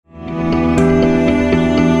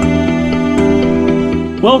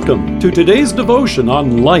Welcome to today's devotion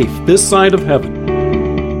on life this side of heaven.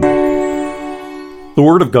 The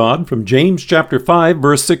Word of God from James chapter 5,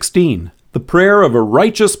 verse 16. The prayer of a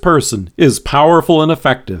righteous person is powerful and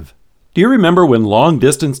effective. Do you remember when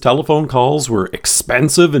long-distance telephone calls were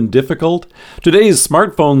expensive and difficult? Today's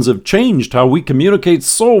smartphones have changed how we communicate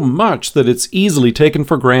so much that it's easily taken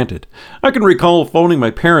for granted. I can recall phoning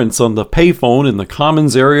my parents on the payphone in the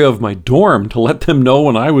commons area of my dorm to let them know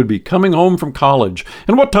when I would be coming home from college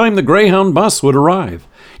and what time the Greyhound bus would arrive.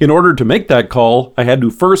 In order to make that call, I had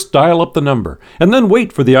to first dial up the number and then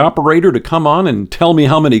wait for the operator to come on and tell me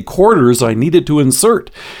how many quarters I needed to insert.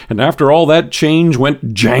 And after all that change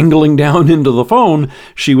went jangling down into the phone,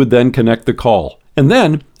 she would then connect the call. And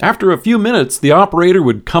then, after a few minutes, the operator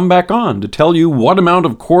would come back on to tell you what amount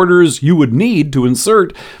of quarters you would need to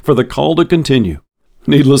insert for the call to continue.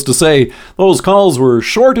 Needless to say, those calls were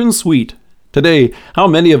short and sweet. Today, how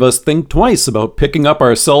many of us think twice about picking up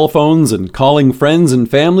our cell phones and calling friends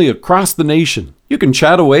and family across the nation? You can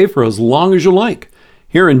chat away for as long as you like.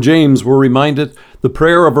 Here in James, we're reminded the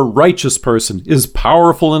prayer of a righteous person is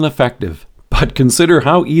powerful and effective. But consider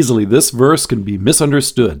how easily this verse can be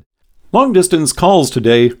misunderstood. Long-distance calls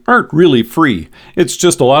today aren't really free. It's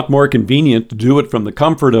just a lot more convenient to do it from the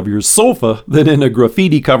comfort of your sofa than in a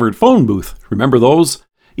graffiti-covered phone booth. Remember those?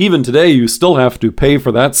 Even today, you still have to pay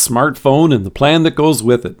for that smartphone and the plan that goes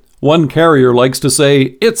with it. One carrier likes to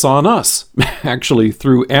say, it's on us. Actually,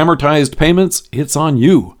 through amortized payments, it's on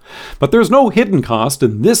you. But there's no hidden cost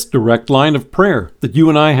in this direct line of prayer that you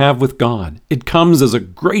and I have with God. It comes as a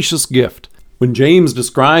gracious gift. When James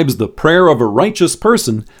describes the prayer of a righteous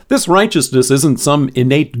person, this righteousness isn't some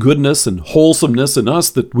innate goodness and wholesomeness in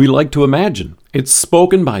us that we like to imagine. It's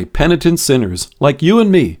spoken by penitent sinners like you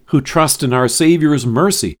and me who trust in our Savior's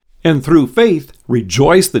mercy and through faith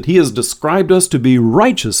rejoice that He has described us to be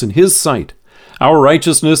righteous in His sight. Our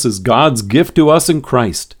righteousness is God's gift to us in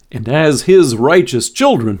Christ, and as His righteous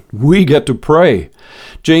children, we get to pray.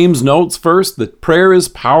 James notes first that prayer is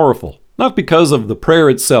powerful, not because of the prayer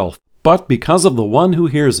itself, but because of the one who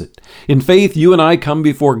hears it. In faith, you and I come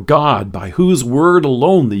before God, by whose word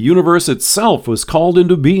alone the universe itself was called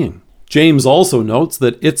into being. James also notes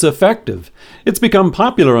that it's effective. It's become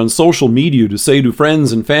popular on social media to say to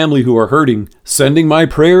friends and family who are hurting, sending my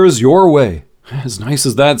prayers your way. As nice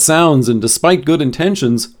as that sounds, and despite good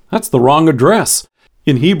intentions, that's the wrong address.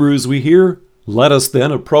 In Hebrews we hear, let us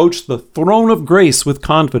then approach the throne of grace with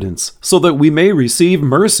confidence, so that we may receive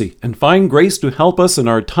mercy and find grace to help us in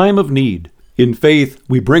our time of need. In faith,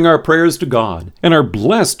 we bring our prayers to God and are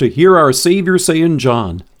blessed to hear our Savior say in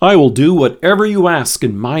John, I will do whatever you ask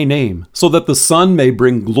in my name, so that the Son may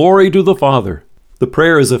bring glory to the Father. The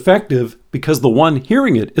prayer is effective because the one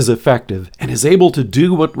hearing it is effective and is able to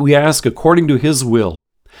do what we ask according to His will.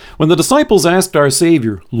 When the disciples asked our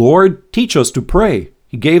Savior, Lord, teach us to pray,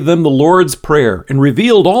 He gave them the Lord's Prayer and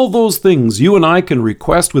revealed all those things you and I can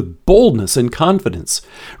request with boldness and confidence.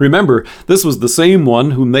 Remember, this was the same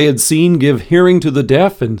one whom they had seen give hearing to the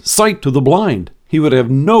deaf and sight to the blind. He would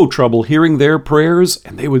have no trouble hearing their prayers,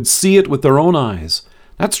 and they would see it with their own eyes.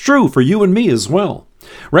 That's true for you and me as well.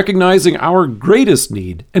 Recognizing our greatest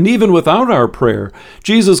need, and even without our prayer,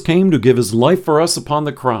 Jesus came to give His life for us upon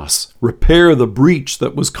the cross, repair the breach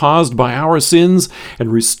that was caused by our sins,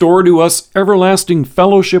 and restore to us everlasting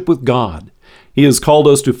fellowship with God. He has called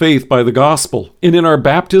us to faith by the gospel, and in our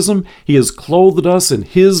baptism, He has clothed us in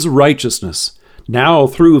His righteousness. Now,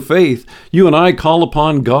 through faith, you and I call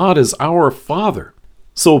upon God as our Father.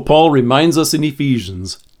 So Paul reminds us in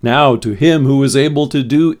Ephesians, now to Him who is able to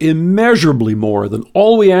do immeasurably more than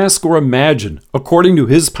all we ask or imagine, according to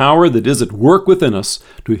His power that is at work within us,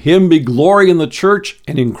 to Him be glory in the church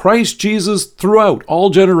and in Christ Jesus throughout all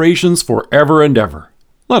generations forever and ever.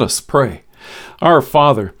 Let us pray. Our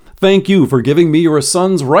Father, thank You for giving me Your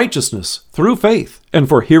Son's righteousness through faith and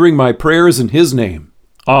for hearing my prayers in His name.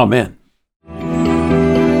 Amen.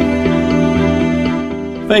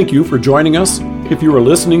 Thank you for joining us. If you are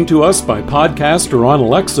listening to us by podcast or on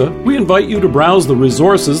Alexa, we invite you to browse the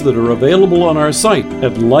resources that are available on our site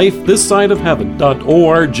at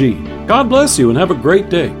lifethissideofheaven.org. God bless you and have a great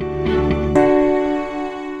day.